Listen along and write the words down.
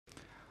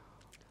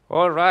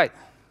All right.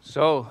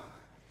 So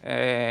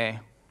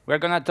we're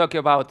going to talk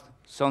about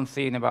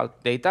something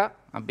about data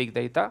and big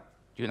data.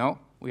 You know,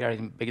 we are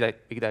in big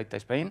data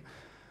Spain.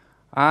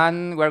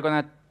 And we're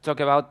going to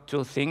talk about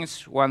two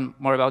things. One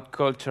more about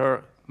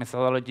culture,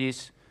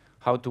 methodologies,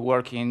 how to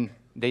work in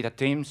data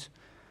teams.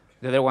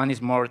 The other one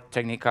is more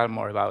technical,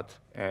 more about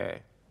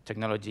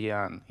technology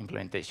and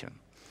implementation.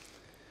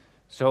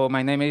 So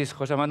my name is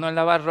José Manuel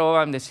Navarro.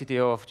 I'm the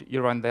CTO of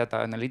Urban Data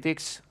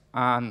Analytics.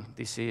 And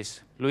this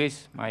is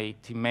Luis, my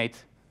teammate,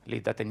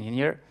 lead data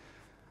engineer.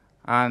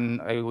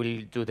 And I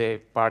will do the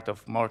part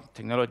of more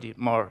technology,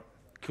 more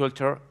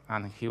culture,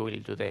 and he will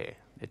do the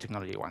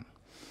technology one.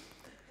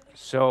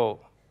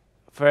 So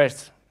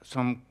first,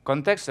 some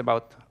context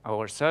about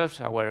ourselves,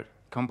 our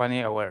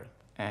company, our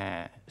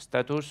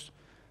status,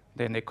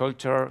 then the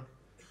culture,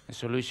 the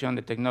solution,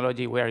 the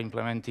technology we are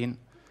implementing,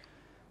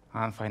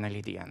 and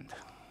finally the end.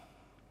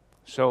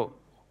 So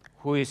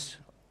who is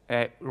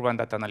Urban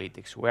Data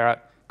Analytics? We are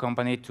a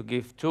company to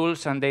give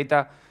tools and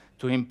data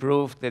to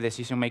improve the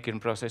decision-making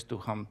process to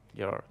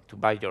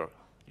buy your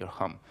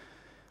home.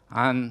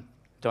 And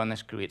don't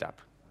screw it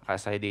up,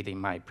 as I did in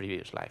my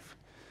previous life.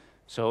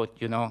 So,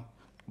 you know,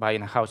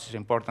 buying a house is an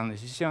important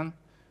decision.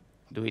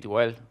 Do it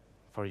well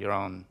for your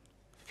own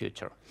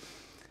future.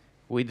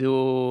 We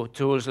do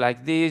tools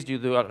like this. You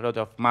do a lot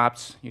of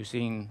maps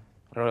using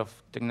a lot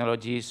of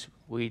technologies.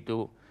 We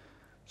do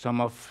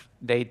some of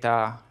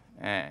data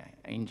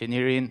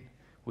engineering.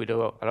 We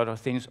do a lot of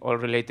things all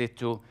related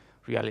to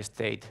real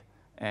estate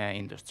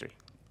industry.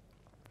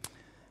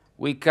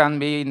 We can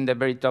be in the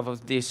very top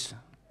of this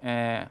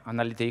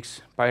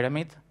analytics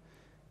pyramid.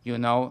 You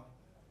know,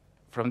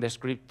 from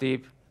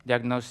descriptive,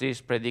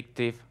 diagnosis,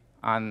 predictive,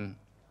 and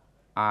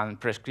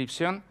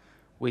prescription,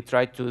 we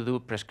try to do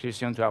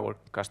prescription to our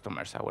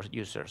customers, our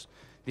users.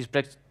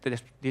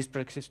 This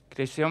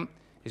prescription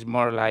is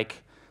more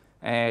like,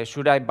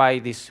 should I buy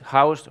this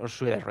house or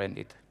should I rent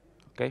it?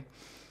 Okay.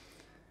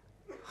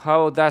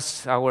 How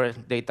does our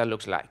data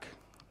looks like?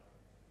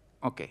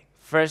 Okay.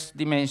 First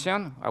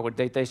dimension, our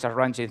data is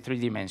arranged in 3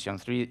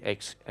 dimensions, 3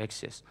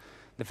 axes.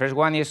 The first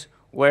one is,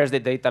 where is the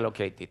data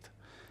located?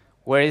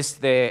 Where is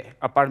the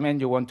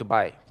apartment you want to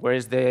buy? Where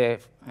is the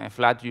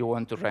flat you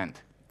want to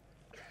rent?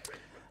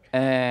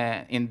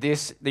 In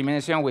this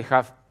dimension, we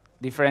have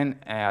different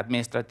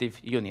administrative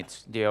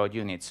units, geo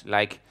units,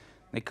 like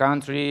the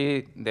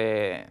country,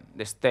 the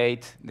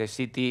state, the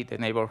city, the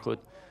neighborhood.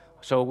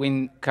 So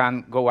we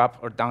can go up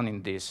or down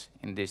in these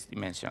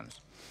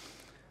dimensions.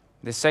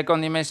 The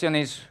second dimension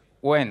is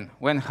when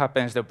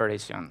happens the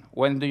operation?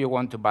 When do you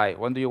want to buy?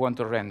 When do you want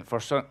to rent?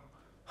 For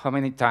how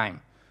many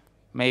time?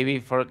 Maybe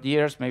for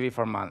years, maybe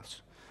for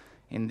months.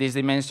 In this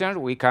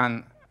dimension, we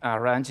can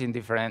arrange in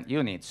different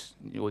units.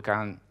 We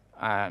can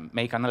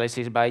make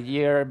analysis by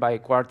year, by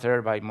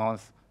quarter, by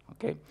month.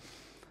 Okay.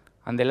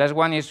 And the last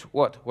one is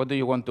what? What do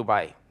you want to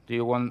buy? Do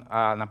you want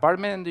an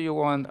apartment? Do you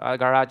want a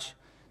garage?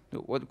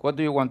 What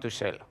do you want to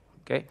sell?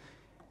 Okay.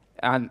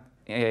 And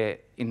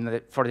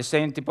for the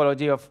same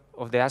typology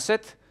of the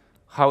asset,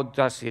 how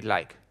does it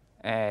like?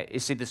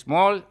 Is it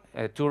small?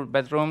 2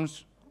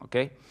 bedrooms?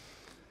 Okay.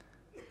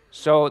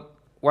 So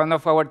one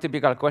of our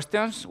typical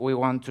questions we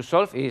want to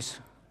solve is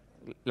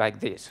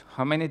like this.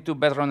 How many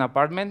 2-bedroom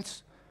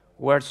apartments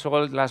were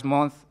sold last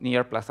month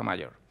near Plaza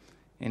Mayor?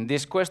 In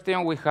this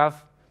question, we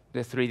have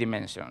the 3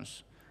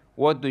 dimensions.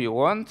 What do you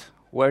want?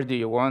 Where do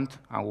you want?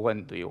 And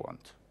when do you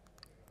want?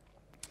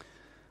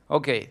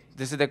 OK,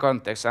 this is the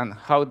context. And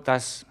how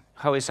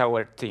is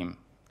our team?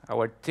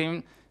 Our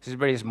team is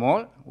very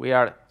small. We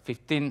are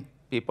 15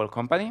 people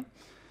company.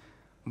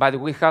 But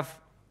we have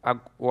a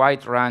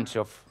wide range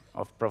of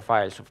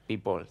profiles of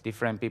people,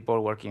 different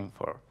people working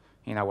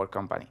in our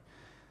company.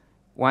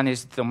 One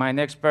is domain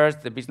experts,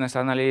 the business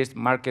analysts,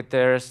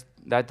 marketers,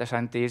 data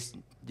scientists,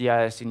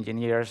 GIS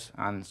engineers,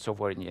 and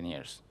software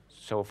engineers.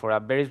 So for a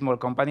very small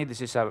company,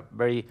 this is a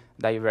very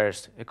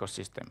diverse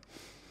ecosystem.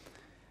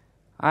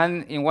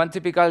 And in one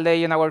typical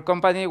day in our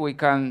company, we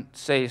can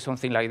say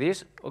something like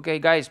this. OK,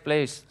 guys,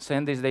 please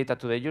send this data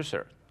to the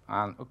user.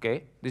 And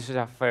OK, this is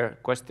a fair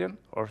question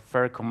or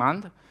fair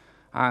command.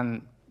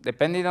 And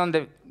depending on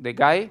the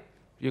guy,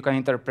 you can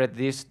interpret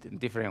this in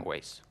different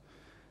ways.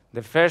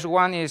 The first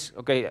one is,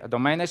 OK, a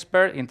domain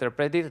expert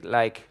interpreted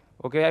like,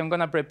 OK, I'm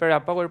going to prepare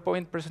a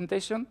PowerPoint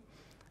presentation,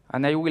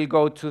 and I will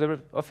go to the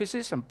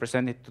offices and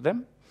present it to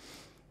them.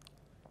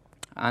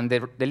 And the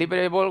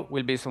deliverable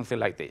will be something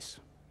like this.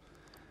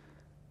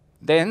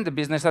 Then the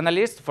business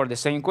analyst, for the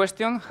same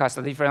question, has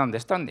a different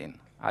understanding.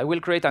 I will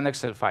create an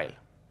Excel file,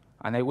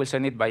 and I will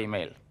send it by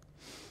email.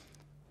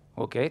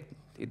 OK,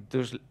 it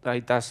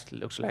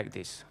looks like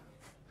this.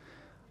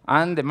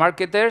 And the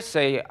marketers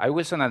say, I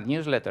will send a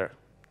newsletter.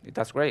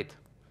 That's great.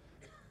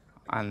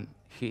 And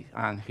he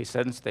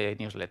sends the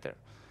newsletter.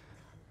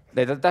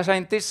 The data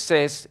scientist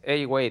says,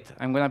 hey, wait,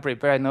 I'm going to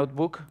prepare a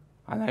notebook,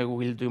 and I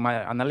will do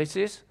my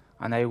analysis,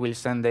 and I will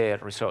send the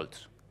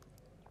results.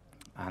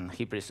 And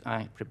he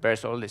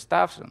prepares all the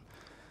stuff.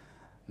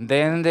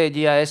 Then the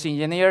GIS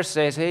engineer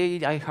says,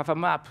 hey, I have a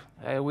map.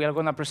 We are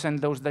going to present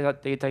those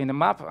data in the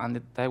map,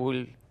 and that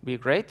will be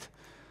great.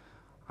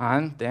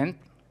 And then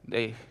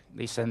they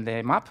send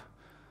the map.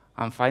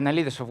 And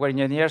finally, the software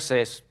engineer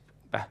says,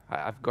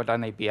 I've got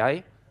an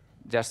API.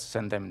 Just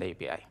send them the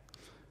API.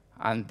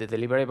 And the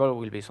deliverable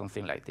will be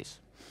something like this.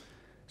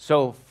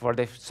 So for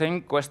the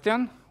same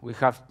question, we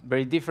have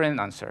very different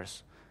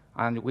answers.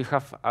 And we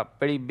have a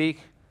very big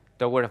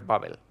Tower of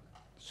Babel.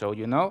 So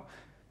you know,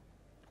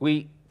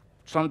 we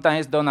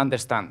sometimes don't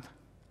understand.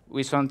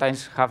 We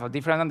sometimes have a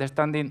different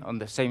understanding on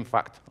the same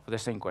fact, of the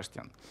same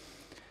question.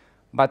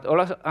 But all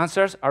of the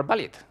answers are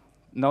valid.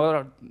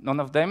 None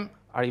of them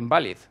are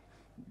invalid.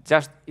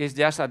 It's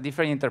just a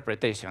different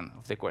interpretation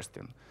of the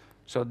question.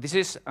 So this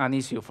is an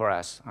issue for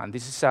us, and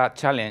this is a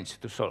challenge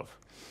to solve.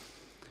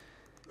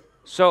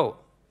 So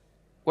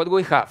what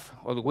we have,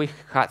 or we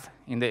had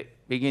in the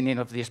beginning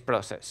of this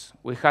process,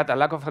 we had a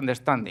lack of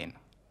understanding.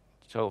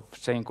 So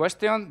same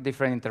question,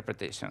 different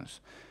interpretations.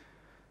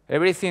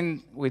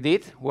 Everything we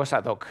did was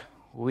ad hoc.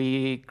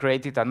 We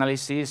created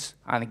analysis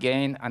and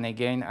again and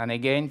again and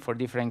again for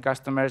different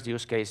customers,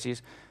 use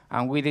cases,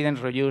 and we didn't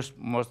reuse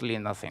mostly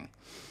nothing.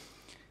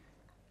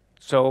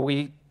 So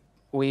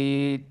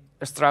we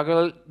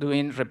struggled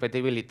doing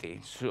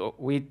repeatability. So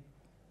we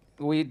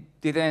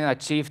didn't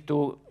achieve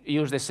to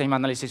use the same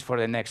analysis for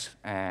the next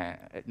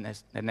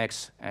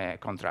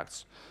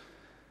contracts.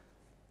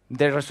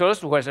 The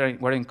results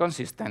were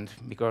inconsistent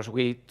because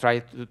we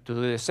tried to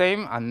do the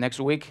same, and next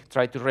week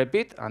tried to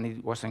repeat, and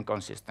it wasn't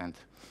consistent.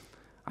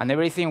 And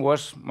everything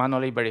was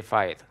manually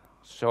verified.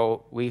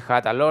 So we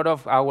had a lot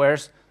of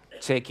hours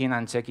checking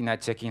and checking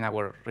and checking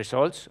our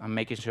results and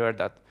making sure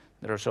that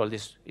the result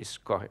is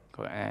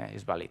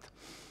valid.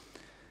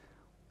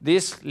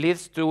 This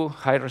leads to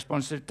high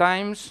response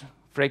times,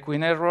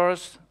 frequent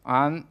errors,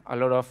 and a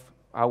lot of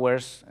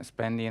hours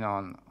spending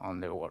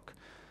on the work.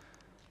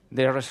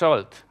 The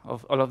result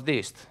of all of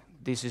this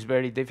is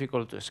very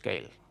difficult to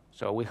scale.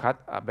 So we had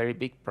a very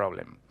big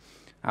problem,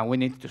 and we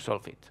need to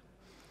solve it.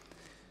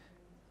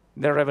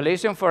 The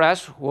revelation for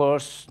us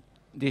was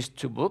these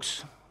two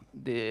books.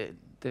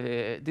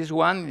 This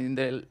one in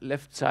the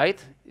left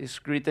side is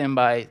written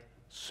by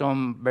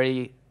some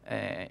very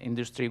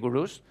industry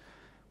gurus.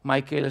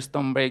 Michael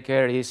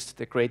Stonebraker is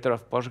the creator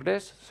of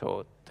Postgres,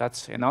 so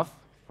that's enough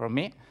for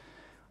me.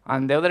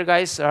 And the other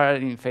guys are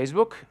in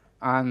Facebook,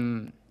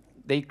 and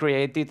they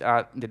created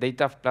the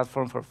data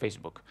platform for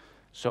Facebook.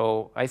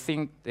 So I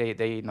think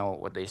they know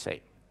what they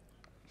say.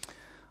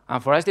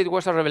 And for us, it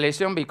was a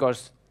revelation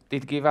because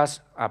it gave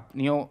us a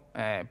new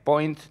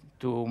point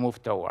to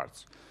move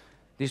towards.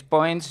 This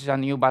point is a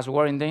new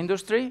buzzword in the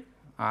industry,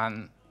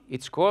 and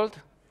it's called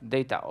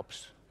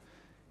DataOps.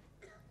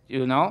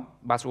 You know,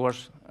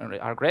 buzzwords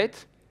are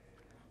great,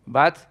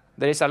 but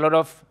there is a lot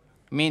of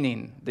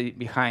meaning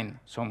behind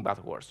some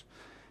buzzwords.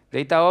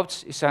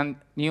 DataOps is a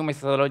new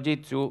methodology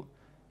to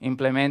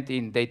implement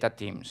in data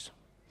teams.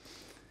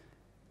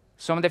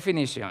 Some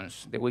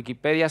definitions. The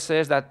Wikipedia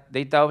says that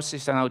DataOps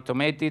is an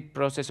automated,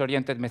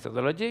 process-oriented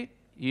methodology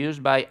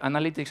used by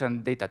analytics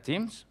and data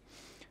teams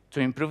to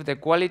improve the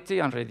quality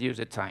and reduce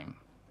the time.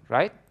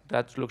 Right?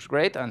 That looks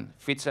great and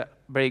fits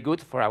very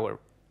good for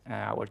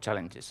our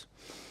challenges.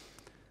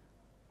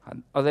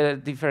 Another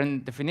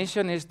different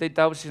definition is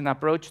DataOps is an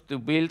approach to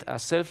build a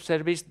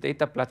self-service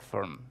data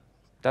platform.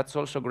 That's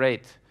also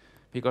great,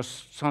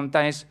 because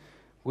sometimes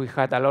we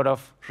had a lot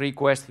of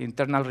requests,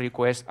 internal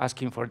requests,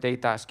 asking for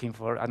data, asking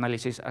for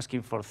analysis,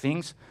 asking for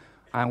things,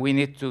 and we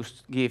need to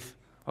give,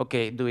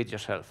 OK, do it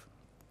yourself.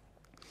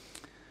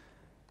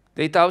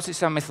 DataOps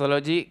is a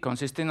methodology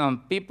consisting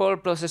of people,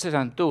 processes,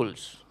 and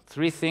tools.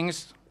 3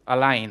 things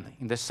aligned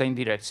in the same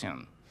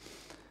direction.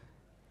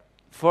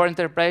 For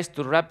enterprise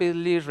to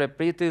rapidly,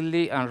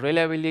 repeatedly, and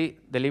reliably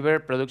deliver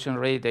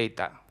production-ready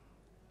data.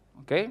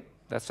 OK?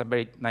 That's a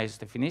very nice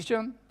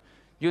definition.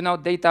 You know,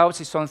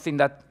 DataOps is something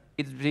that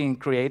it's being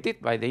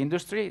created by the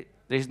industry.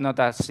 There is not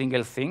a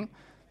single thing.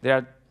 There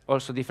are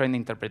also different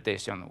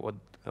interpretations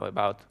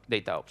about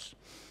DataOps.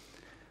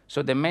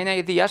 So the main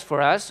ideas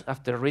for us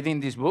after reading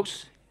these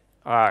books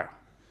are,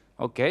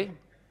 OK,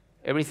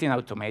 everything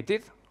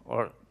automated,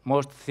 or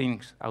most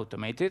things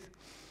automated,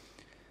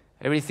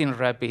 everything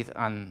rapid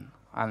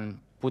and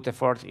put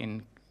effort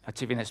in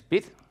achieving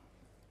speed,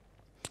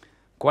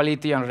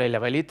 quality and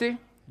reliability.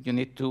 You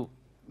need to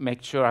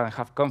make sure and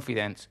have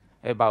confidence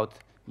about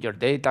your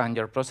data and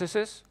your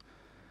processes.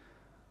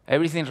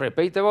 Everything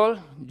repeatable.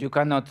 You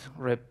cannot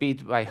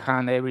repeat by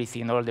hand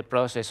everything, all the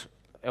process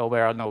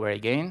over and over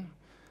again.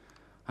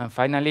 And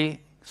finally,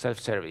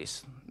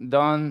 self-service.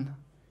 Don't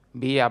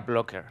be a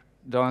blocker.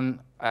 Don't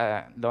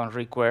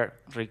require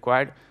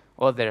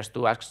others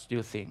to ask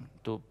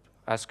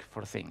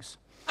for things.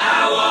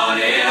 I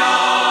want it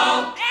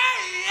all.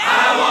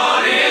 I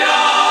want it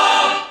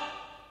all.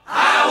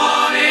 I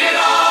want it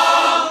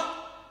all.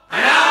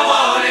 And I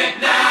want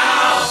it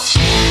now.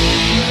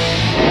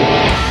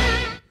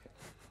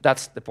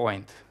 That's the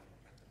point.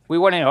 We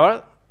want it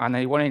all, and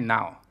I want it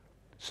now.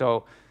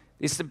 So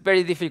it's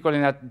very difficult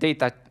in that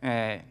data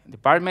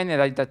department, a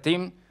data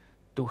team,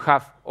 to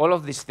have all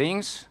of these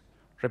things,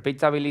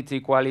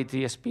 repeatability,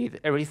 quality, speed,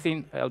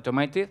 everything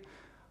automated,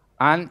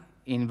 and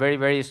in very,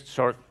 very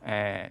short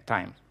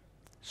time.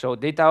 So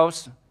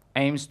DataOps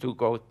aims to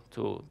go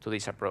to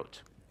this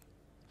approach.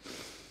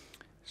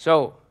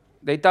 So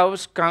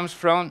DataOps comes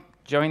from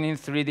joining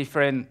 3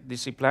 different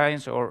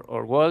disciplines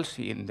or worlds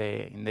in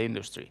the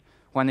industry.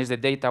 One is the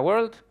data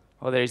world,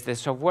 other is the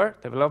software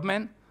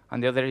development,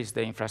 and the other is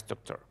the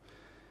infrastructure.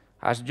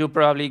 As you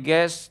probably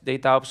guessed,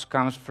 DataOps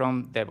comes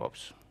from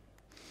DevOps.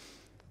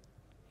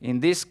 In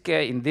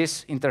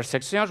these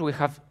intersections, we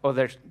have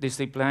other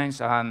disciplines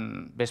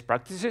and best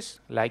practices,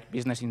 like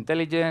business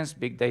intelligence,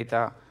 big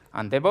data,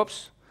 and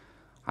DevOps.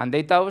 And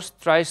DataOps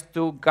tries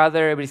to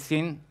gather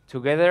everything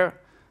together,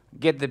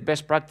 get the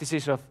best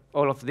practices of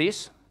all of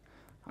this,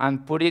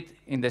 and put it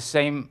in the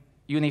same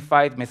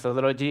unified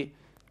methodology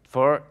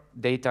for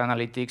data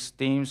analytics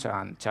teams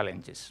and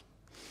challenges.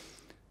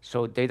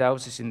 So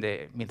DataOps is in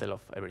the middle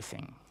of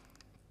everything.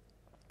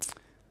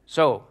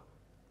 So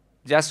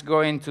just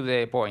going to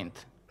the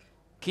point.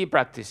 Key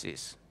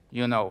practices.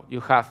 You know, you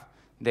have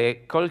the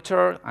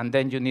culture, and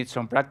then you need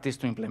some practice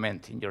to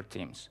implement in your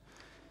teams.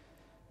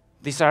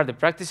 These are the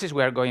practices.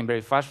 We are going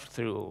very fast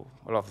through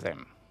all of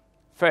them.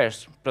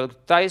 First,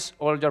 productize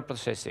all your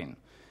processing.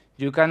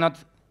 You cannot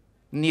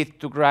need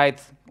to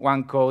write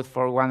one code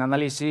for one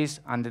analysis,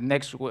 and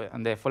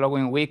the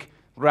following week,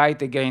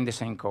 write again the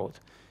same code.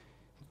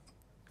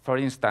 For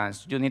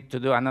instance, you need to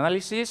do an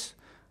analysis,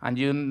 and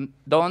you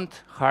don't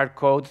hard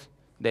code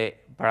the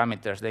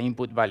parameters, the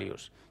input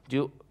values.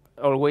 You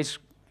always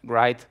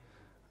write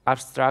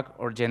abstract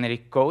or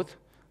generic code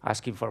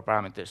asking for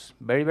parameters.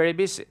 Very, very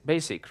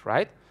basic,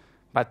 right?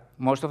 But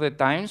most of the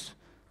times,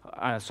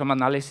 some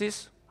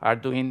analyses are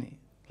doing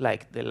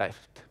like the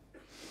left.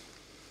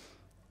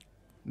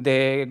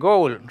 The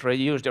goal,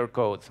 reuse your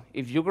code.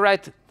 If you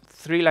write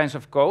 3 lines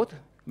of code,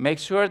 make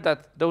sure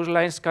that those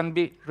lines can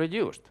be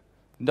reused.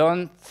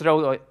 Don't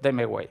throw them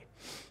away.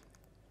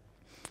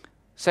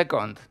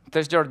 Second,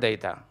 test your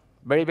data.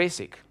 Very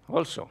basic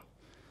also.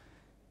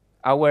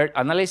 Our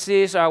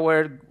analysis,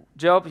 our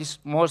job is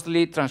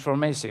mostly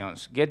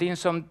transformations, getting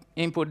some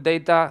input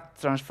data,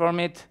 transform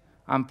it,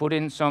 and put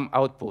in some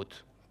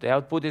output. The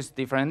output is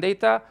different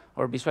data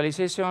or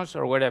visualizations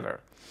or whatever.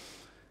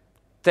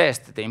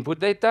 Test the input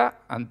data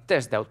and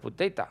test the output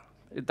data.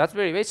 That's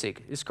very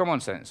basic. It's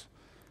common sense.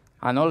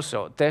 And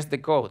also, test the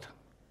code.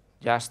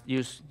 Just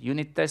use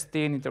unit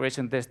testing,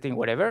 integration testing,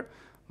 whatever,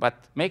 but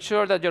make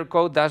sure that your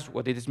code does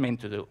what it is meant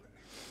to do.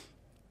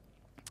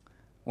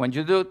 When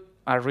you do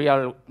a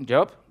real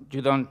job,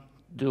 you don't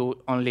do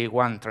only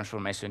one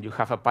transformation. You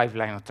have a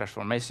pipeline of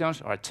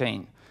transformations or a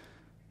chain.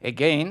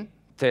 Again,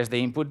 test the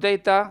input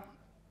data,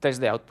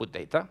 test the output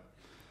data.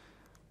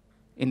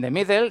 In the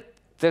middle,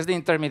 test the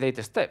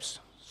intermediate steps.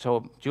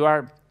 So you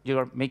are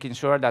making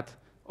sure that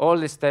all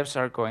the steps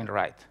are going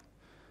right.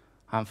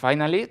 And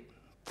finally,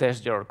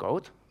 test your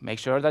code. Make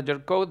sure that your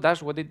code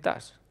does what it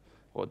does,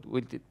 what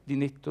it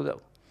needs to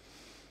do.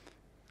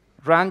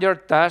 Run your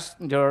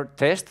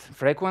test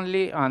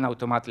frequently and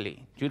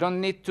automatically. You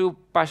don't need to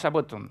push a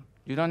button.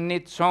 You don't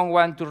need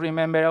someone to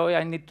remember, oh,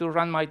 I need to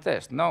run my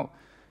test. No.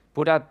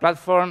 Put a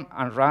platform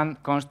and run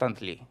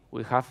constantly.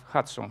 We have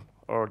Hudson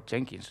or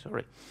Jenkins,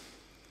 sorry.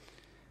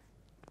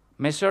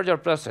 Measure your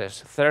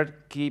process,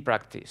 third key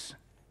practice.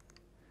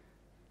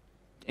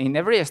 In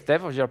every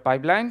step of your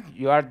pipeline,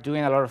 you are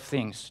doing a lot of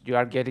things. You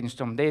are getting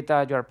some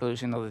data, you are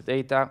producing all the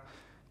data.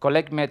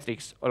 Collect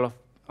metrics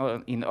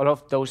in all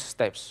of those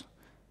steps.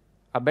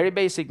 A very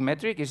basic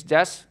metric is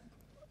just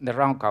the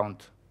round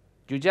count.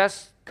 You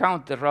just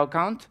count the row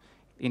count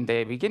in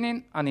the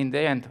beginning and in the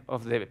end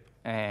of the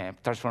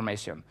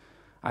transformation,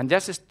 and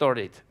just store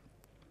it.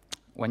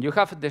 When you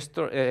have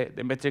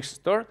the metrics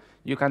stored,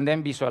 you can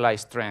then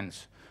visualize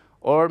trends,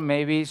 or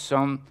maybe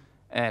some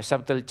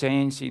subtle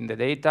change in the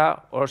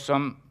data, or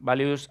some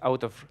values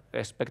out of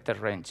expected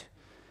range.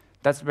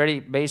 That's very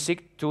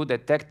basic to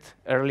detect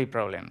early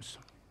problems.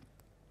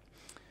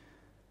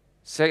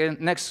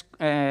 Next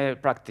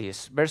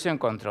practice, version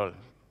control.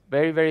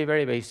 Very, very,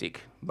 very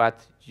basic, but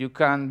you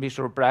can be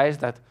surprised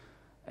that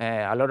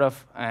a lot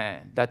of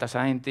data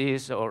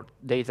scientists or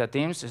data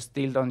teams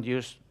still don't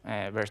use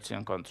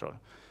version control.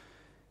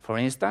 For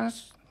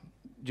instance,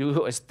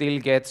 you still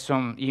get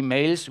some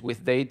emails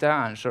with data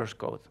and source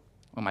code.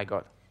 Oh my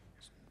God,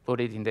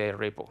 put it in the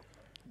repo.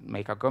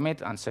 Make a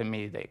commit and send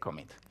me the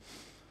commit.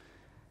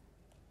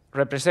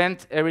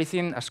 Represent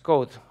everything as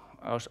code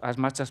as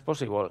much as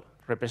possible.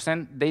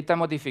 Represent data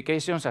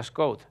modifications as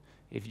code.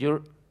 If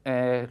you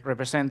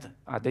represent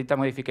a data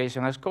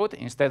modification as code,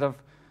 instead of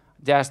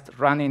just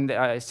running the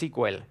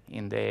SQL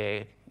in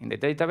the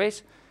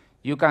database,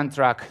 you can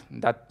track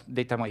that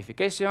data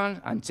modification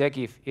and check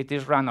if it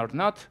is run or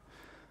not,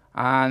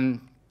 and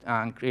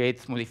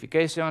create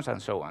modifications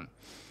and so on.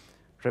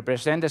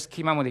 Represent the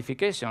schema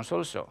modifications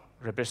also.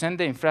 Represent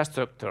the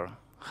infrastructure.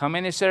 How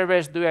many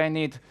servers do I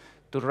need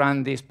to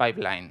run this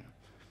pipeline?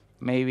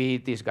 Maybe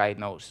this guy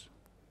knows.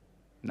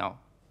 No.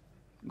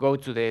 Go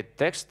to the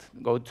text,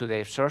 go to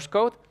the source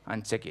code,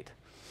 and check it.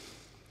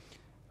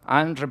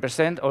 and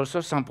represent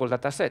also sample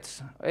data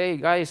sets. Hey,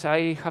 guys,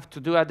 I have to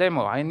do a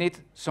demo. I need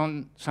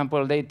some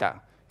sample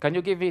data. Can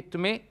you give it to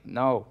me?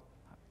 No.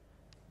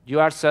 You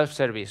are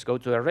self-service. Go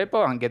to the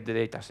repo and get the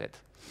data set.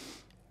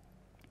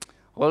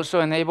 Also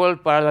enable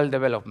parallel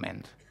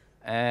development.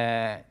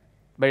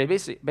 Very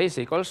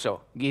basic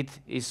also. Git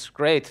is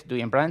great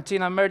doing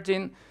branching and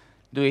merging.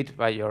 Do it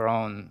by your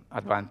own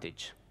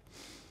advantage.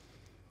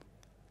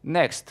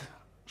 Next,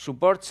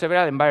 support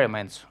several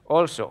environments.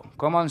 Also,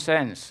 common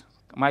sense.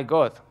 My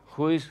God,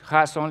 who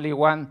has only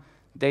one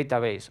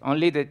database?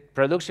 Only the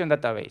production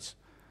database.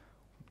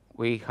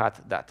 We had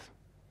that.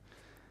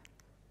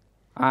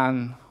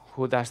 And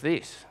who does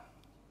this?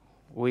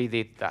 We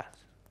did that.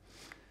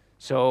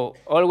 So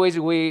always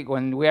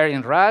when we are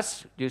in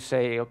RAS, you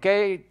say,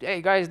 OK,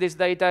 hey, guys, this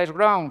data is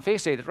wrong.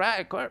 Fix it.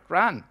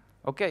 Run.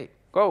 OK,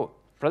 go.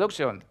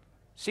 Production.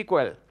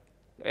 SQL.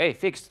 Hey,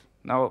 fixed.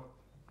 No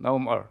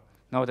more.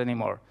 Not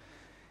anymore.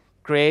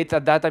 Create a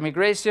data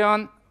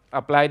migration.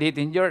 Apply it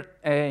in your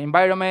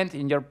environment,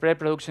 in your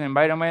pre-production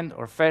environment,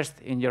 or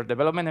first in your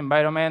development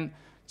environment.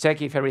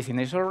 Check if everything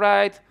is all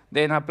right.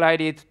 Then apply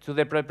it to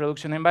the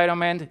pre-production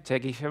environment.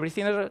 Check if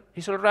everything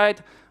is all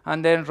right.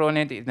 And then run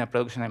it in a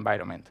production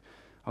environment.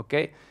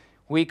 OK?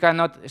 We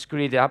cannot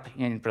screw it up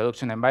in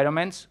production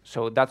environments.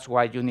 So that's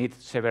why you need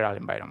several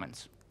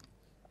environments.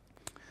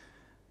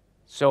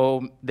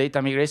 So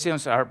data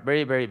migrations are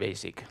very, very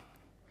basic.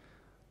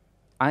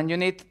 And you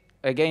need,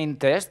 again,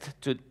 test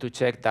to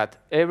check that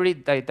every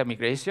data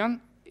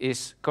migration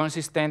is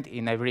consistent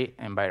in every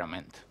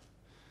environment.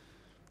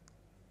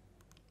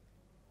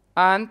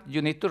 And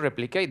you need to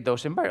replicate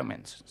those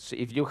environments. So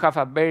if you have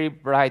a very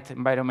bright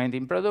environment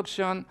in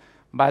production,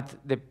 but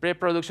the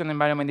pre-production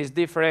environment is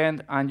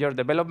different, and your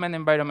development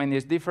environment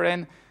is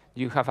different,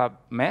 you have a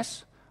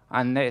mess,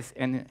 and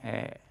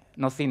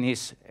nothing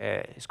is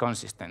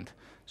consistent.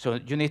 So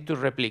you need to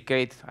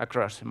replicate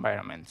across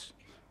environments.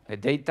 The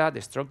data,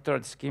 the structure,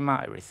 the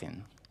schema,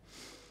 everything.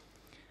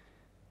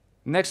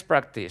 Next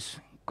practice,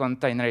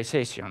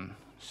 containerization.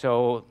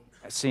 So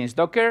since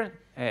Docker,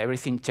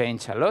 everything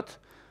changed a lot.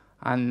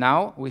 And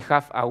now we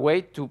have a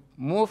way to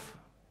move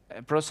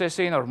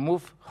processing or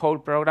move whole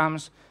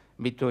programs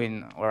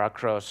between or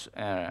across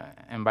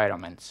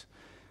environments.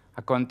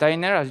 A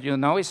container, as you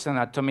know, is an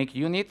atomic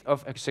unit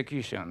of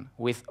execution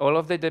with all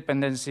of the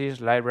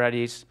dependencies,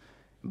 libraries,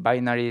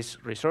 binaries,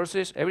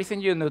 resources, everything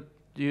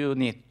you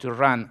need to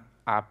run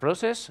a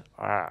process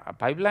or a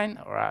pipeline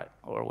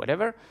or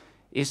whatever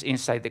is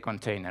inside the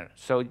container.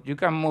 So you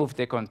can move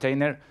the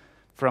container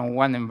from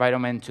one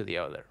environment to the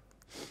other.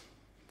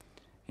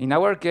 In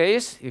our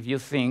case, if you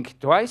think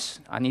twice,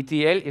 an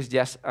ETL is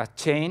just a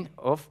chain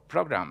of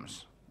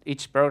programs.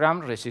 Each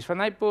program receives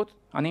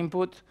an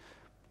input,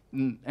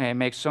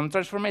 makes some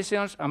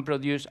transformations, and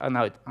produces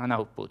an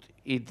output.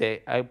 If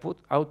the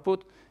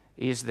output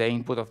is the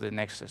input of the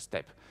next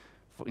step.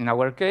 In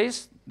our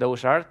case,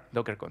 those are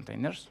Docker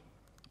containers.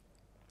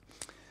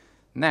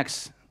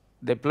 Next,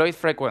 deploy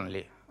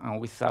frequently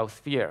and without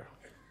fear.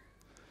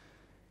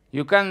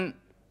 You can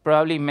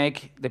probably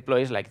make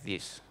deploys like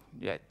this.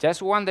 Yeah,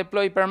 just one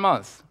deploy per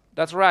month.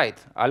 That's right.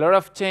 A lot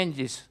of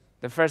changes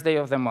the first day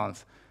of the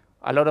month.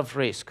 A lot of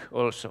risk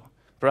also.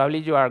 Probably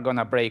you are going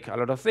to break a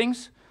lot of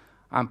things,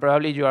 and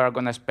probably you are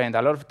going to spend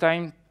a lot of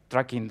time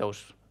tracking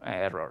those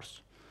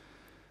errors.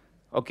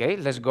 OK,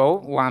 let's go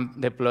one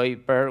deploy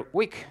per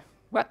week.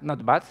 But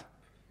not bad.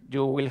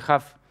 You will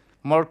have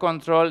more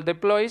controlled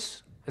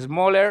deploys,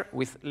 smaller,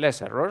 with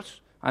less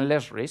errors and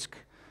less risk.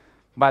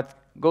 But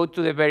go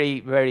to the very,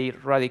 very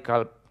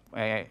radical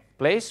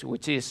place,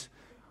 which is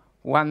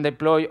one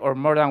deploy or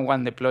more than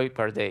one deploy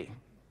per day.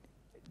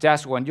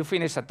 Just when you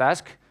finish a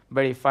task,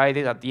 verify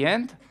it at the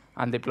end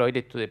and deploy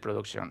it to the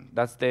production.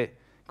 That's the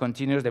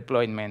continuous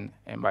deployment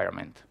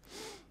environment.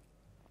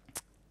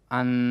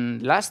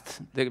 And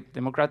last,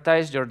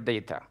 democratize your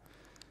data.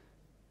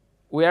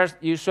 We are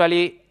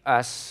usually,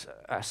 as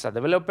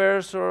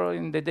developers or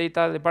in the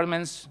data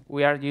departments,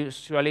 we are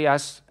usually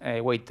as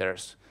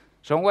waiters.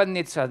 Someone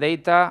needs a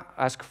data,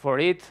 ask for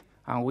it,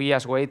 and we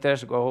as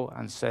waiters go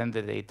and send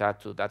the data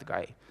to that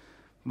guy.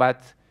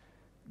 But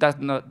that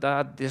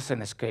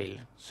doesn't scale.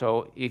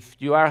 So if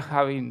you are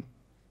having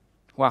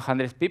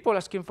 100 people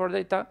asking for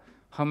data,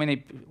 how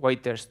many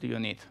waiters do you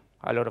need?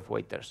 A lot of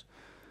waiters.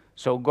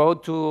 So go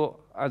to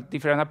a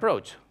different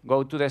approach.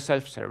 Go to the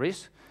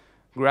self-service.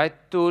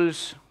 Write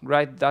tools,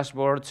 write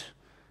dashboards,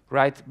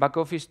 write back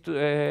office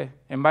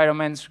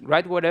environments,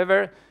 write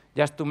whatever,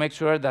 just to make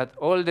sure that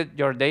all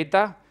your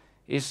data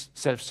is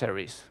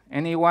self-service.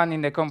 Anyone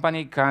in the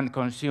company can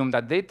consume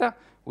that data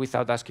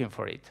without asking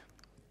for it.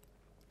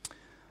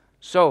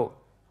 So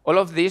all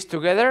of this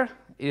together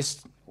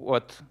is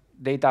what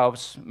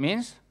DataOps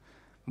means.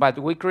 But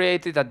we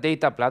created a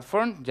data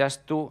platform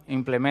just to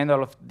implement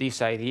all of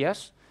these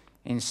ideas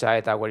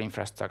inside our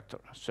infrastructure.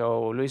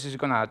 So Luis is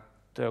going to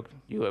talk to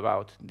you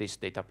about this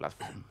data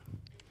platform.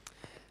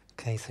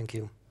 OK, thank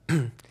you.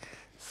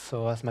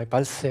 So as my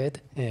pal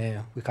said,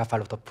 we have a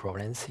lot of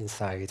problems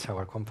inside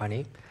our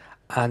company.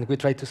 And we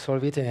try to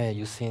solve it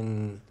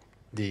using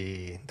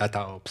the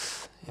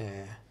DataOps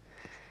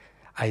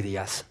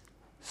ideas.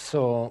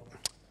 So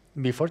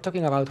before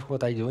talking about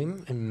what I'm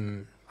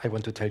doing, I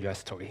want to tell you a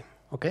story,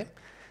 okay?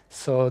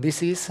 So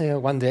this is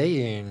one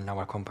day in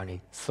our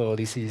company. So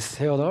this is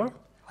Theodore,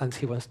 and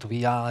he wants to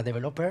be a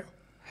developer.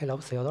 Hello,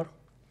 Theodore.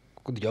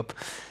 Good job.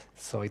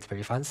 So it's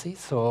very fancy.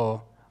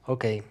 So,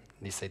 okay,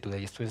 they say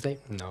today is Tuesday.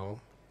 No,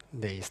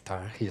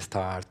 he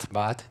starts,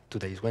 but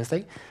today is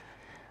Wednesday.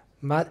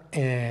 But,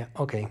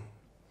 okay,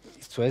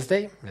 it's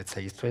Tuesday. Let's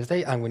say it's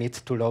Tuesday, and we need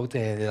to load the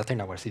data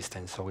in our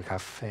system. So we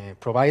have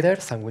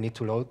providers, and we need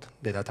to load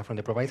the data from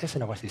the providers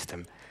in our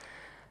system.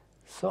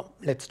 So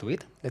let's do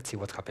it. Let's see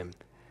what happened.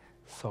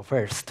 So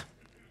first,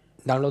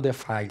 download the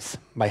files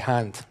by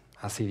hand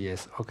as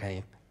CVS.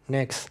 Okay.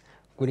 Next,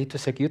 we need to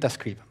execute a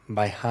script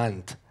by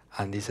hand.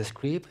 And this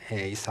script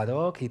is ad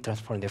hoc. It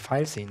transforms the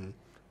files in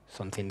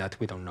something that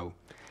we don't know.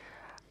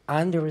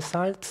 And the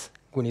results,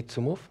 we need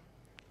to move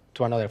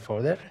to another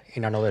folder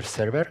in another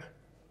server,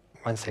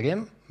 once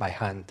again, by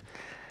hand.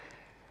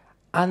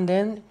 And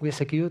then we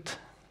execute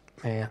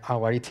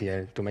our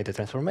ETL to make the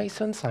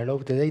transformations and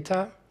load the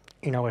data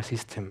in our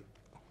system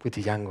with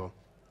Django.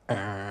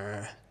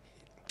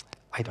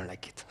 I don't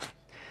like it.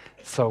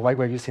 So why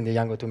we're using the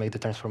Django to make the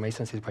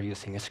transformations is we're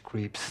using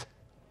scripts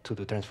to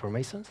do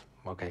transformations.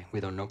 Okay, we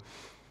don't know.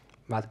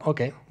 But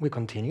okay, we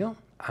continue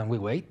and we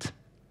wait.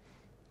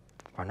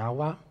 1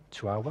 hour,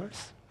 2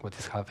 hours, what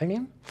is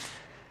happening?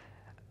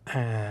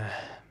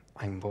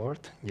 I'm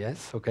bored,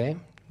 yes, okay.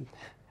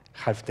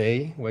 Half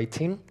day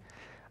waiting,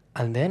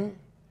 and then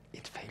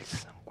it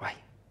fails. Why?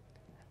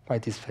 Why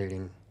it is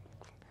failing?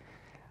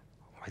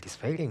 Why it is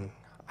failing?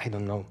 I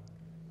don't know.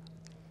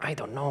 I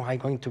don't know, I'm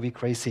going to be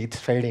crazy, it's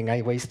failing.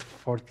 I waste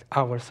 4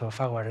 hours of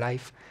our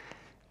life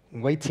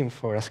waiting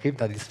for a script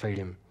that is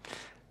failing.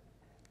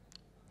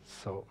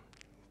 So,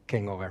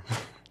 game over.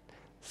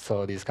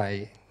 So this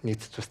guy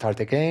needs to start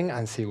again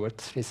and see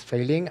what is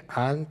failing,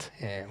 and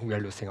we are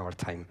losing our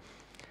time.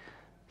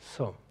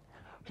 So,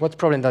 what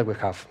problem that we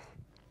have?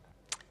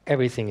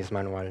 Everything is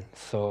manual.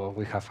 So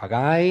we have a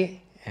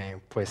guy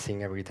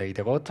pressing every day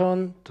the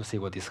button to see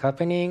what is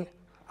happening.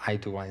 I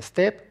do one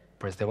step,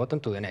 press the button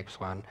to the next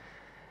one.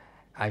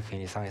 I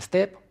finish one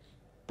step,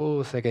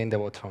 push again the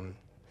button.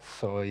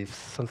 So if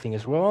something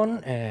is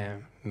wrong,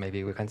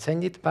 maybe we can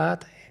change it,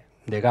 but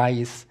the guy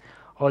is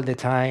all the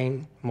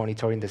time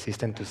monitoring the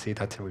system to see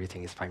that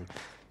everything is fine.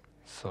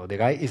 So the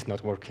guy is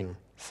not working.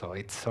 So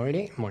it's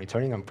only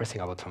monitoring and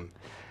pressing a button.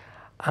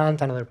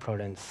 And another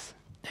problem,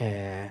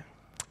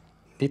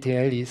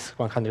 DTL is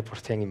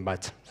 100% in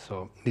batch.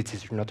 So this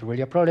is not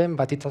really a problem,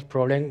 but it's a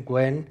problem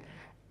when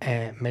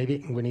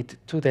maybe we need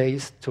 2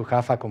 days to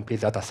have a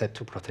complete data set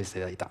to process the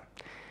data.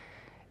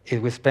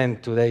 If we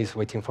spend 2 days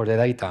waiting for the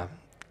data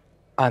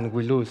and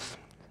we lose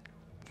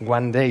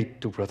 1 day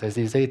to process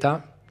this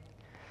data,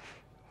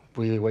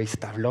 we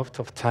waste a lot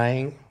of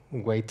time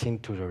waiting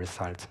to the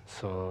result.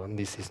 So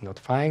this is not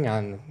fine,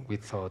 and we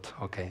thought,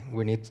 okay,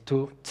 we need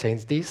to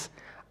change this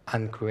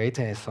and create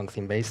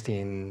something based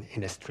in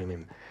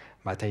streaming.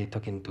 But I'll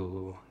talk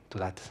into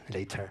that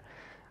later.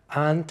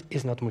 And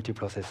it's not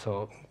multi-process,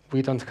 so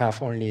we don't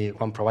have only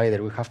one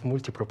provider, we have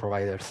multiple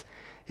providers.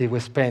 If we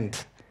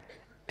spend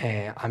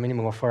a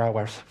minimum of 4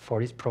 hours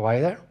for each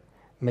provider,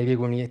 maybe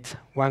we need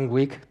 1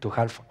 week to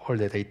have all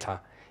the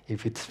data.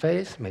 If it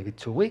fails, maybe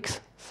 2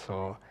 weeks.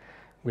 So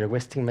we're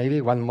wasting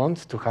maybe 1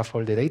 month to have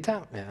all the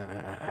data.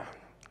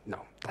 No,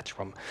 that's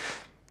wrong.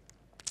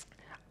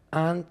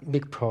 And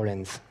big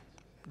problems.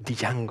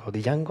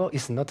 Django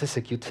is not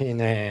executing,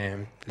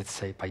 let's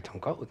say, Python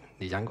code.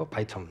 Django,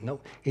 Python, no.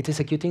 It's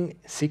executing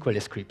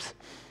SQL scripts.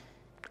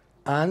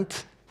 And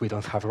we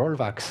don't have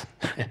rollbacks.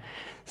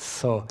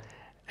 So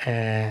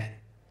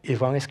if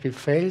one script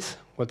fails,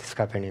 what is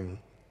happening?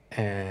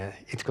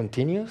 It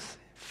continues,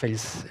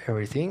 fails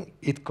everything.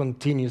 It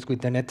continues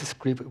with the next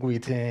script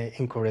with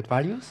incorrect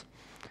values.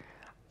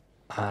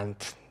 And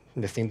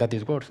the thing that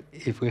is worse,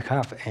 if we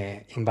have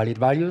invalid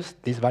values,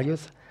 these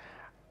values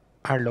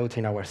are loaded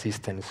in our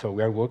system. So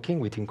we are working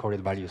with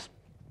incorrect values.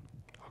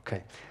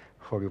 Okay,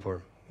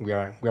 horrible. We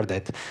are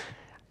dead.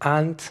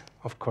 And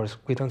of course,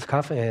 we don't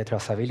have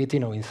traceability,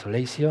 no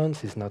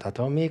installations. It's not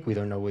atomic. We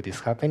don't know what is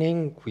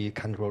happening. We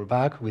can't roll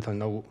back. We don't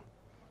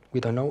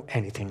know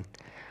anything.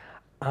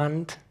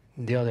 And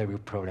the other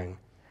big problem.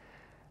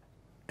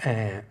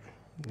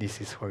 This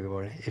is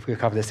horrible. If we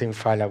have the same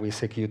file and we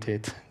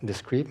executed the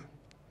script,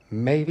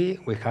 maybe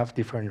we have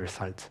different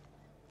results.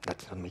 That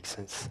doesn't make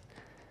sense.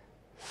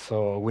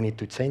 So we need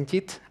to change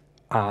it,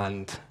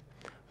 and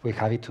we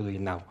have it to do it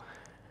now.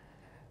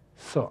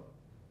 So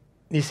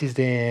this is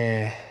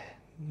the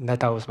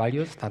DataOps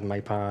values that my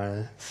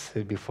pal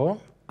said before,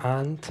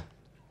 and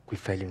we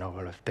fail in all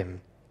of them.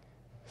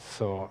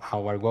 So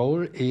our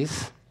goal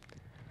is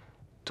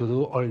to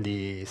do all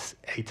these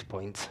 8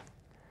 points.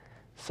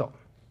 So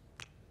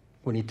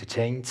we need to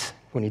change,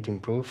 we need to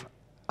improve,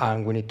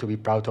 and we need to be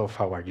proud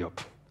of our job,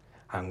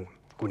 and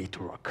we need to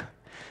rock.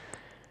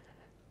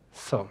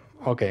 So,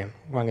 okay,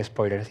 one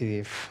spoiler.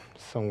 If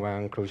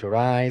someone close your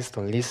eyes,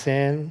 don't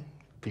listen,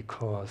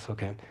 because,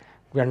 okay,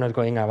 We are not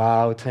going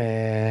about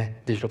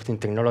disrupting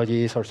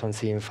technologies or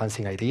something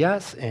fancy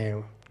ideas.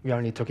 We are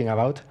only talking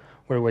about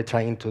what we're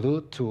trying to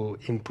do to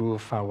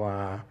improve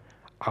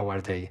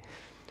our day.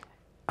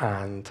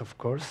 And of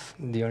course,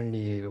 the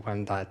only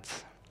one that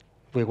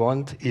we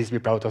want is be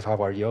proud of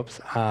our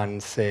jobs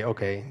and say,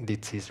 okay,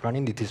 this is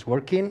running, this is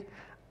working,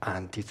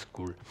 and it's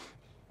cool.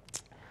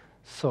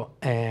 So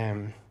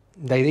the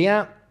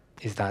idea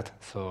is that,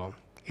 so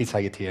it's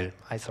a ETL,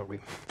 I'm sorry.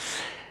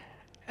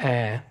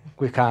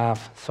 We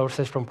have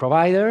sources from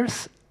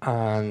providers,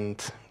 and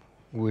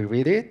we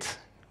read it.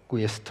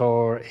 We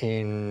store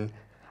in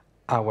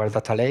our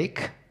data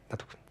lake.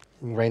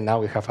 Right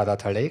now we have a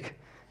data lake.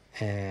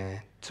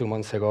 2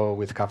 months ago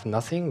we have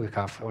nothing. We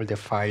have all the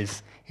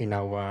files in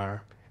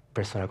our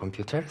personal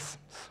computers,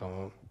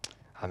 so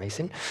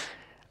amazing.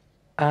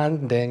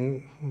 And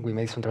then we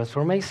made some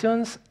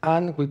transformations,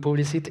 and we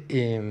publish it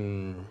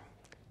in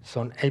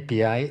some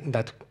API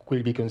that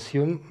will be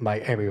consumed by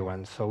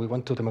everyone. So we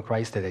want to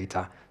democratize the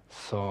data.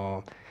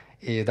 So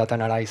if data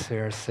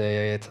analyzer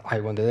said, I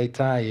want the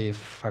data,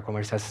 if a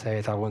commercial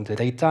said, I want the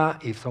data,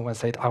 if someone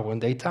said, I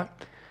want data,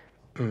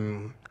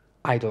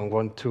 I don't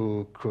want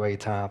to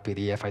create a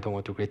PDF, I don't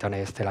want to create an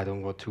Excel, I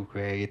don't want to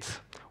create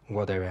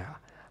whatever.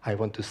 I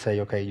want to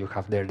say, okay, you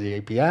have there the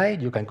API,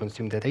 you can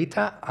consume the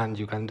data, and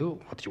you can do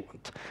what you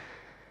want.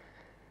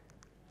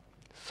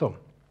 So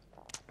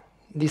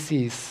this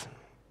is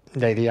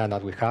the idea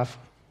that we have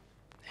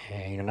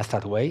in an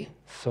abstract way.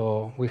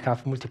 So we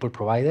have multiple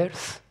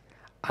providers,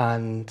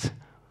 and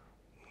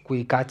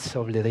we catch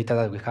all the data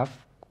that we have.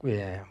 We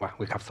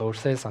have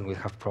sources and we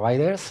have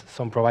providers.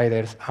 Some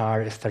providers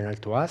are external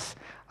to us,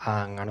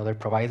 and another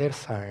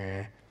providers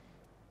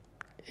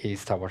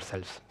is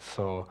ourselves.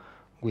 So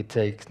we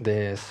take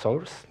the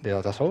source, the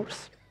data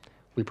source,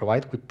 we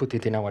put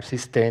it in our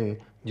system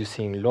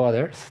using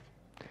loaders.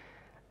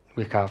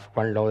 We have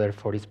one loader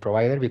for each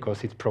provider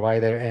because each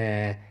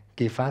provider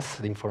gives us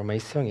the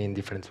information in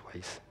different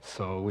ways.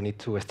 So we need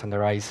to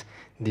standardize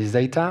this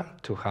data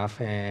to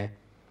have a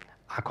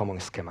common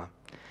schema.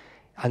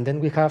 And then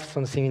we have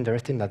something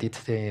interesting that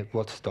it's the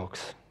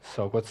watchdogs.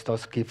 So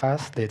watchdogs give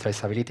us the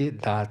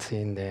traceability that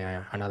in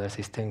another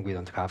system we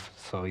don't have.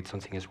 So if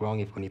something is wrong,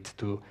 if we need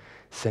to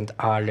send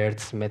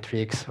alerts,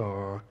 metrics,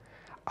 or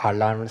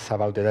alarms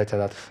about the data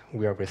that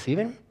we are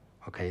receiving,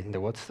 okay, the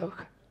watchdog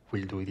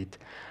will do it.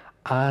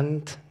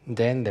 And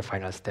then the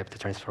final step, the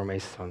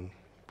transformation.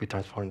 We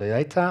transform the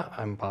data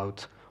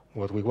about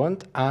what we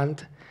want,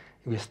 and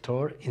we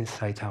store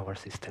inside our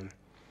system.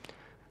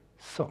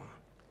 So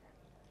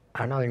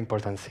another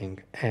important thing,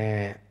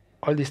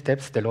 all these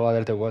steps, the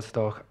loader, the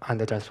watchdog, and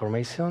the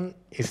transformation,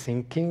 is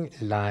thinking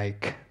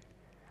like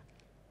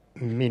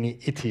mini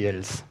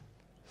ETLs.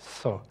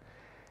 So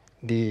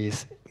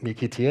this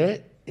big ETL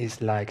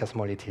is like a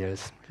small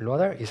ETLs.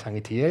 Loader is an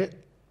ETL,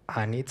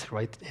 and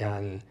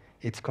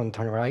it's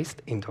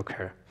containerized in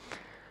Docker.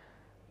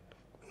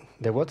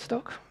 The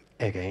watchdog,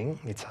 again,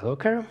 it's a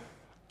Docker,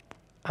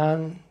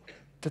 and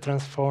the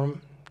transform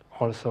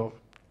also,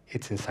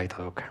 it's inside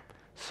a Docker.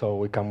 So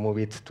we can move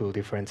it to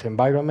different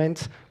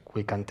environments.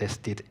 We can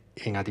test it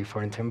in a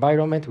different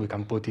environment. We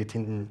can put it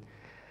in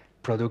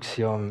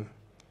production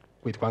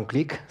with one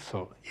click.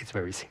 So it's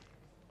very easy.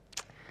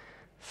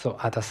 So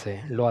as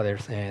a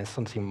loaders,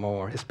 something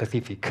more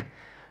specific.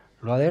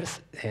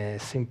 Loaders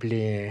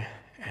simply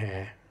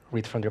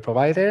read from the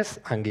providers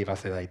and give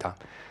us the data.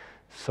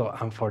 So,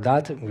 and for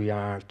that, we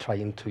are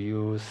trying to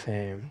use,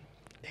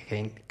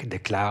 again, the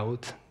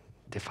cloud,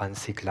 the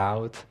fancy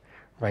cloud.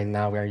 Right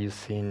now, we are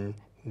using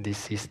these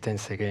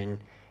systems,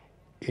 again,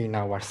 in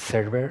our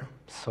server.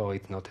 So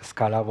it's not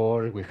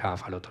scalable. We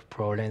have a lot of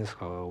problems.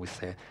 So we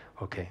say,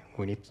 OK,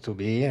 we need to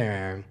be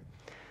a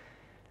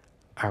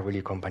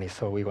really company.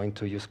 So we're going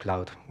to use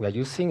cloud. We are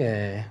using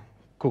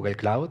Google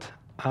Cloud.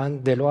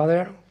 And the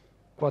loader,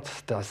 what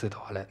does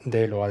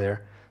the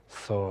loader?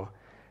 So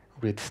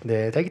reads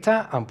the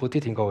data and put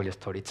it in Google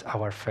Storage,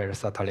 our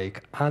first data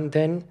lake, and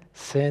then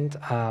send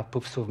a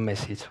PubSub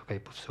message. Okay,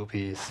 PubSub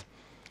is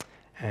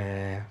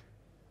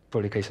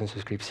publication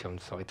subscription,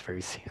 so it's very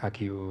easy, a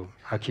queue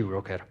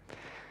broker.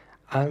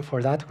 And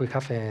for that, we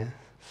have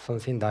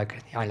something that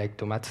I like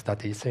to match,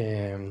 that is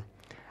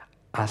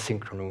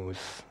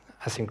asynchronous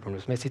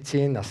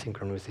messaging,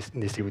 asynchronous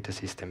distributed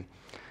system.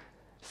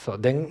 So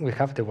then we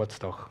have the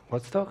watchdog.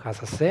 Watchdog,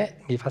 as I said,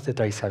 gives us the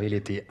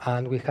traceability,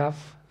 and we have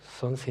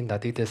something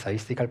that is the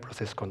statistical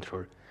process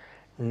control.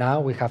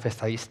 Now we have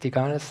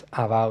statistics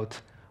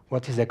about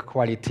what is the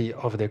quality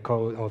of the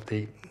code of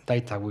the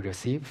data we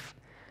receive.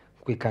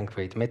 We can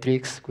create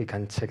metrics. We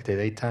can check the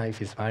data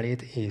if it's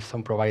valid. If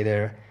some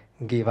provider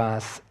give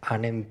us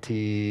an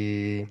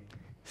empty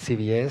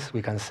CVS,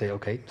 we can say,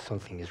 OK,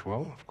 something is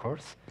wrong, of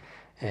course.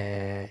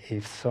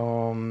 If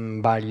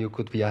some value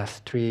could be a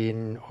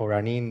string or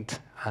an int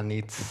and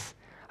it's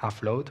a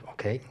float,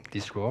 OK,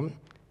 this is wrong.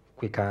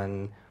 We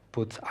can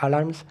put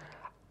alarms.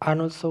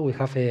 And also we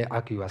have a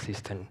QA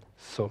system,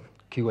 so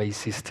QA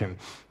system.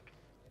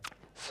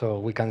 So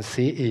we can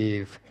see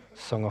if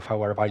some of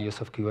our values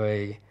of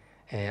QA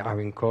are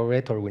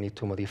incorrect or we need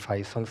to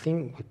modify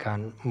something, we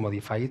can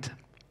modify it,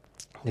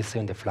 let's say,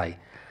 on the fly.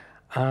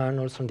 And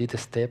also in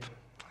this step,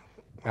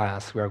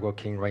 as we are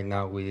working right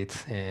now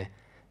with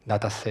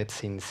data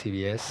sets in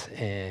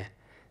CBS,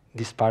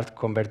 this part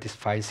converts these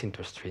files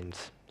into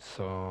streams.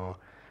 So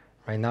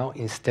right now,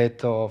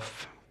 instead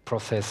of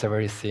process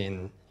everything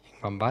in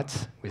one batch,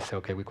 we say,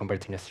 okay, we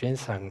convert in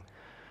streams and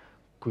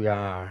we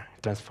are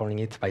transforming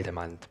it by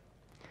demand.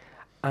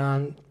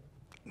 And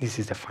this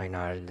is the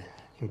final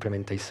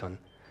implementation.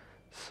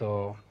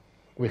 So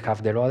we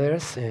have the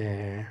loaders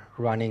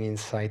running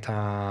inside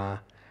a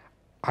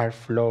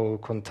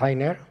Airflow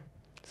container.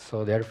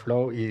 So the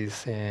Airflow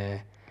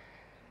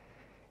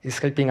is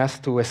helping us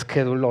to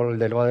schedule all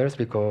the loaders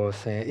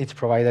because each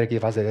provider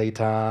gives us the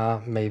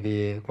data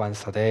maybe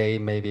once a day,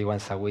 maybe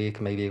once a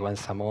week, maybe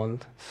once a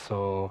month.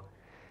 So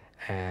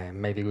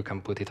maybe we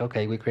can put it,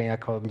 okay, we create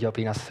a job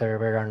in a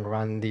server and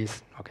run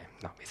this. Okay,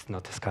 no, it's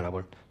not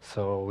scalable.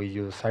 So we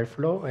use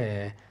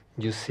Airflow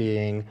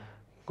using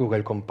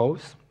Google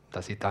Compose.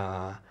 That's it,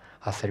 a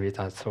service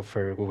that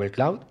offers Google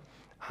Cloud,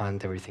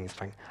 and everything is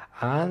fine.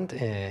 And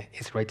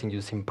it's writing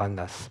using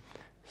pandas.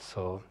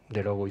 So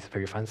the logo is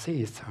very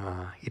fancy. It's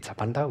a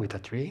panda with a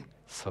tree.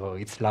 So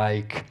it's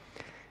like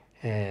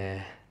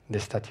the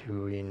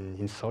statue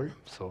in Seoul.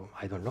 So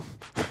I don't know.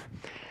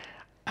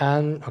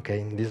 And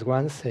okay, these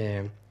ones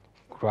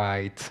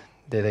write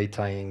the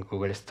data in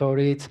Google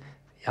Storage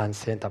and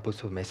send a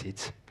push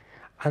message.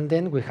 And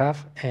then we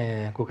have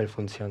Google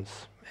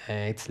Functions.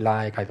 It's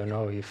like, I don't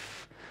know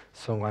if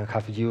someone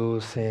have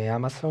used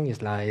Amazon,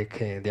 it's like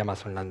the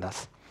Amazon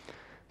Lambdas.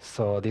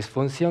 So this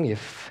function,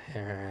 if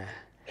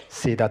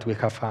see that we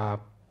have a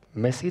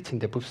message in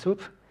the pub sub,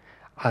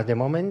 at the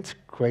moment,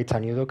 create a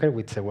new Docker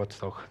with the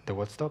watchdog. The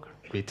watchdog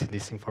with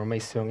this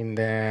information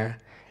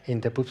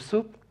in the pub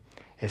sub,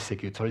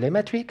 execute all the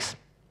metrics,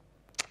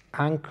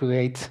 and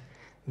create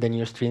the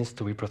new streams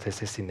to be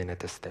processed in the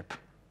next step.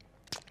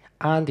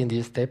 And in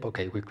this step,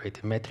 okay, we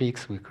create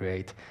metrics, we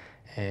create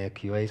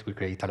QAs, we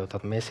create a lot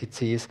of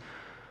messages.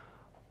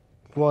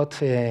 What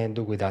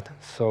do with that?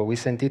 So we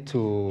send it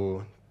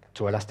to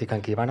Elastic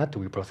and Kibana to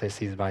be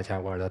processed by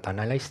our data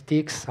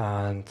analytics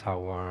and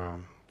our,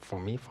 for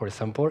me, for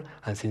example,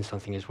 and since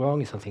something is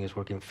wrong, if something is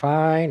working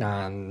fine,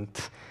 and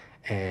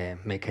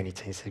make any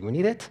changes we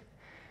need it.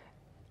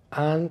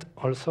 And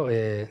also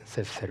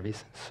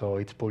self-service. So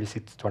it pulls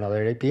it to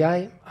another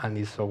API, and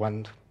if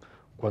someone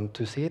want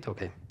to see it,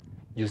 okay,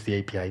 use the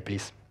API,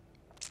 please.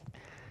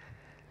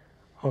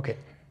 Okay,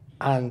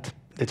 and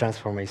the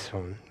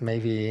transformation.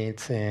 Maybe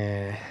it's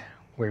where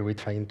we're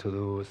trying to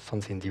do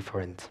something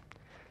different.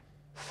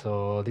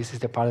 So this is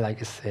the part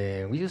like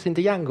we're using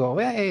the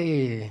Django.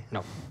 Hey!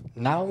 No,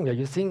 now we are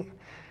using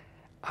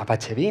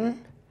Apache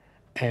Beam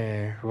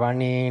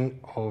running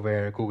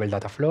over Google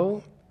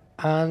Dataflow,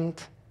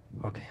 and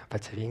okay,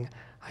 Apache Beam.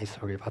 I'm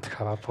sorry, but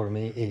Java for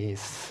me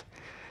is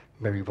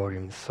very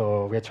boring.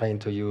 So we are trying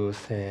to use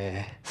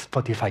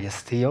Spotify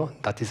STO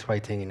that is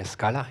writing in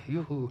Scala.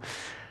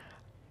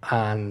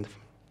 And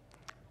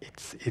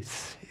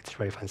it's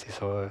very fancy.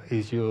 So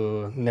if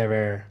you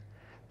never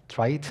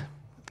try it,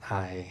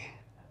 I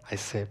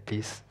say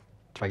please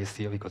try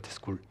STO because it's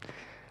cool.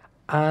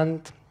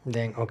 And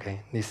then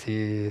okay, this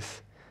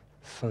is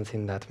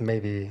something that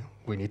maybe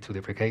we need to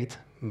deprecate,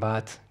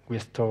 but we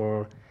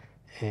store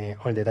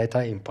all the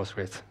data in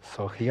Postgres.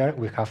 So here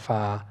we have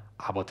a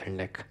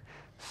bottleneck.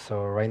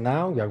 So right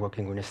now we are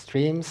working with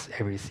streams.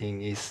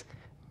 Everything is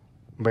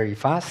very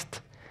fast,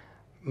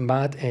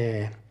 but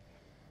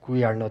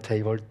we are not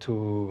able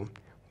to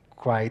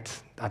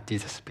write at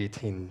this speed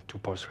into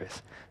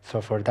Postgres.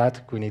 So for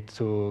that, we need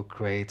to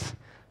create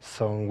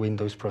some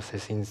Windows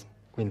processing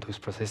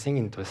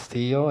into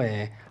STO,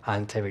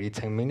 and every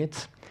 10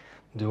 minutes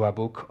do a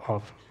bulk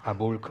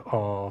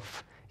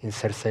of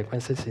insert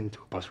sequences into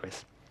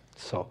Postgres.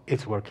 So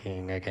it's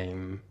working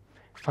again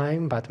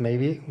fine, but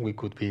maybe we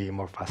could be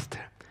more faster.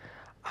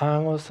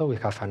 And also we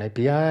have an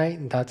API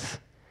that's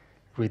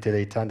with the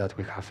data that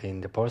we have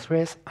in the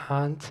Postgres,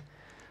 and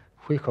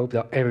we hope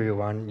that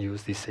everyone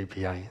use this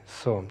API.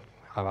 So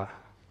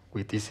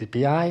with this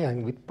API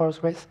and with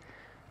Postgres,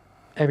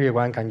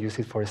 everyone can use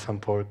it, for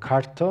example,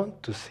 Carto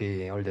to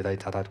see all the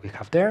data that we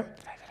have there.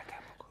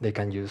 They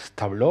can use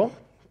Tableau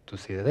to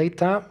see the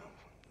data.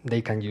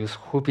 They can use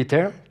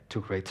Jupyter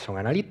to create some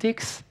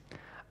analytics,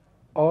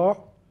 or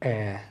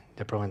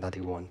the program that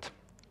they want.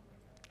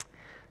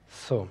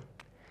 So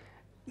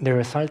the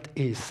result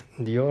is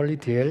the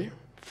OLTL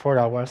 4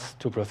 hours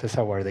to process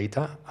our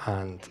data.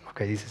 And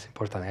okay, this is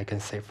important. I can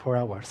say 4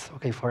 hours.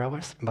 Okay, 4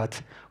 hours. But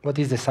what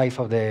is the size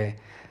of the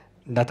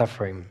data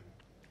frame?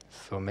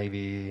 So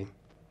maybe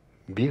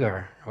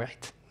bigger,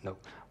 right? No,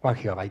 1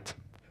 gigabyte.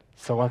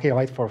 So 1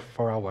 gigabyte for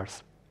 4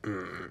 hours.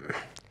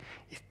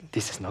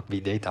 This is not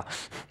big data.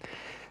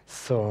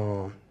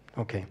 So,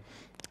 okay,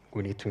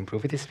 we need to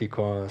improve this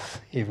because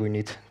if we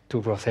need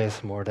to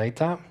process more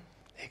data,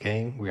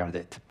 again, we are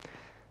dead.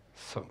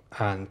 So,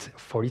 and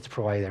for each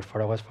provider,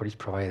 4 hours for each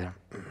provider.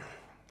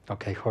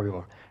 Okay,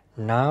 horrible.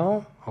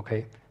 Now,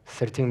 okay,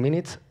 13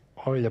 minutes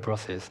all the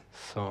process.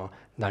 So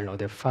download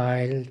the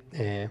file,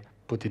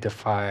 put the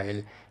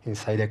file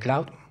inside the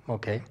cloud.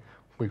 Okay,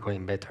 we're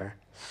going better.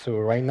 So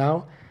right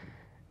now,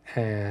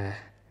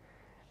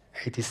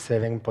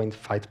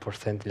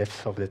 87.5%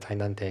 less of the time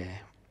than the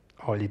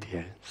old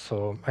ETL.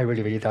 So I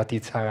really believe that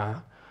it's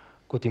a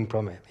good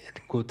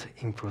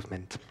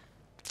improvement.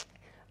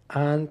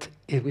 And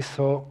if we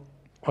saw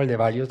all the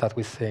values that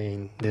we say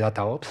in the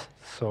DataOps,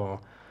 so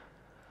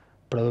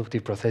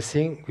productive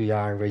processing, we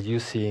are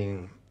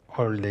reducing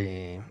all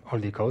the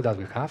code that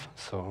we have.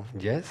 So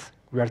yes,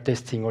 we are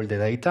testing all the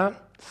data.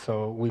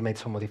 So we made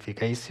some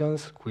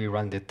modifications. We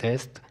run the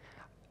test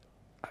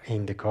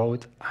in the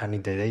code and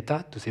in the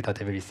data to see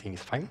that everything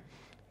is fine.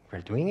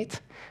 We're doing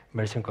it.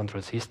 Version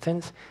control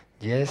systems,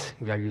 yes,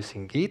 we are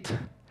using Git.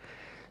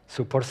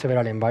 Support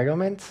several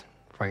environments.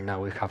 Right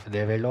now we have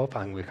develop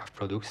and we have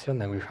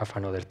production and we have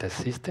another test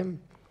system,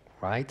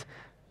 right?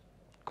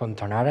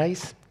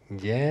 Containerize,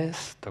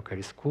 yes. Docker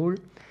is cool.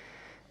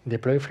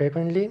 Deploy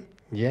frequently,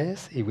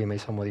 yes. If we make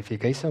some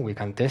modification, we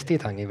can test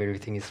it, and if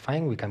everything is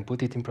fine, we can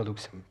put it in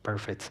production.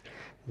 Perfect.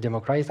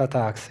 Democratize data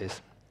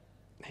access.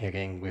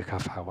 Again, we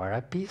have our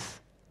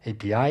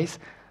APIs,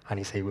 and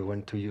if we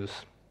want to use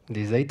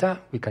this data,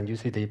 we can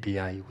use the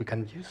API. We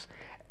can use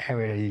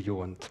everything you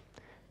want.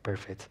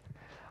 Perfect.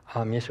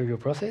 Measure your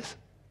process.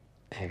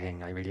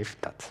 Again, I believe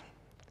that.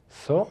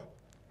 So,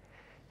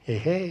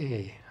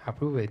 hey,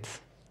 approve it.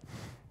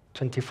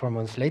 24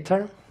 months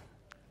later,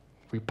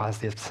 we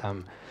passed the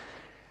exam.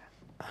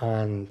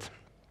 And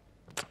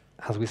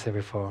as we said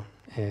before,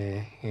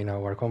 in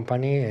our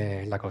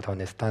company, lack of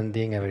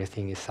understanding,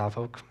 everything is ad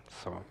hoc.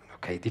 So,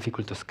 okay,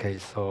 difficult to scale.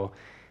 So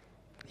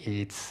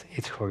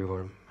it's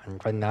horrible.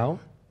 And right now,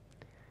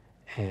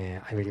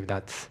 I believe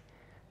that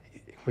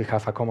we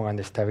have a common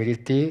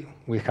understandability.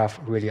 We have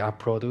really a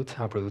product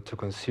to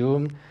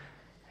consume,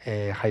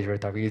 high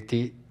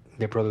readability.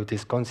 The product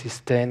is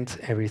consistent,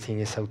 everything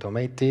is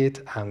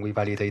automated, and we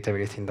validate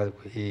everything that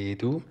we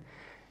do.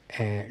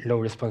 Low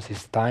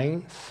response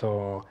time.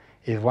 So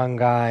if one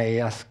guy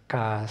asks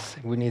us,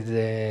 we need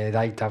the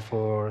data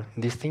for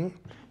this thing,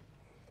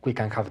 we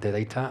can have the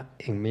data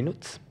in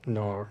minutes,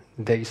 not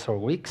days or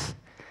weeks.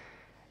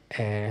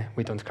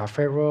 We don't have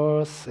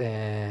errors,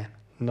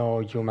 no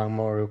human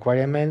more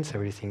requirements,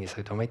 everything is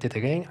automated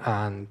again,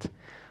 and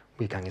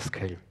we can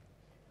scale.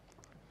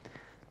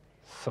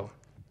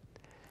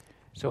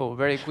 So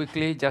very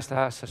quickly, just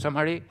as a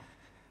summary,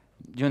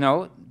 you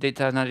know,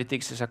 data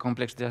analytics is a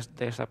complex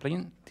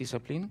discipline,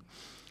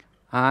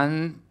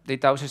 and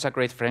DataOps is a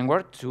great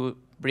framework to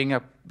bring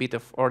a bit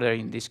of order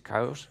in this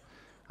chaos.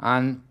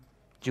 And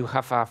you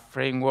have a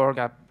framework,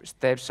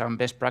 steps, and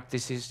best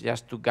practices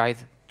just to guide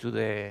to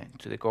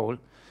the goal.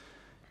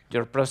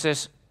 Your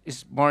process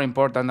is more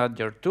important than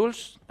your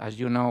tools. As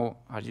you know,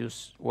 as you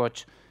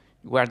watch,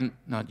 we are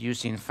not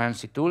using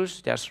fancy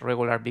tools, just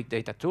regular big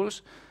data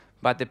tools.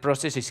 But the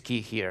process is key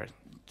here.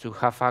 To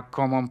have a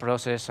common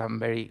process and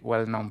very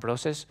well-known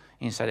process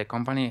inside the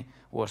company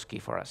was key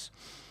for us.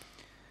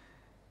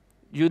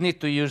 You need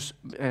to use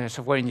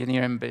software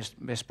engineering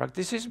best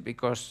practices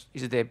because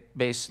it's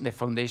the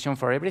foundation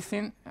for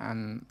everything.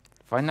 And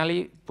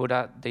finally, put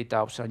a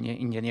DataOps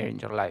engineer in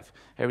your life.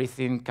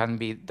 Everything can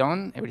be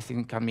done,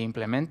 everything can be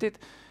implemented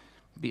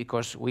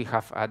because we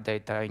have a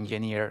data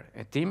engineer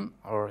team,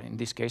 or in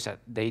this case, a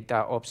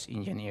DataOps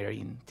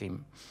engineering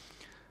team.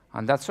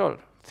 And that's all.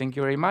 Thank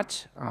you very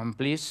much.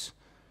 Please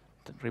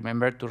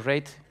remember to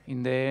rate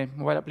in the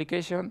mobile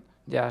application.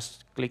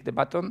 Just click the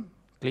button,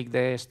 click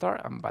the star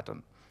and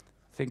button.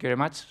 Thank you very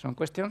much. Some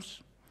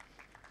questions?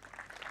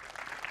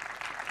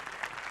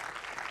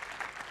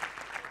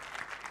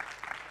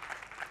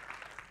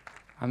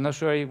 I'm not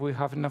sure if we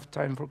have enough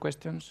time for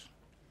questions.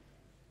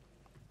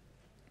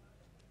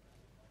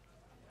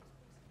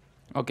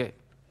 OK,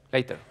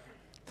 later.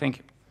 Thank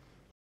you.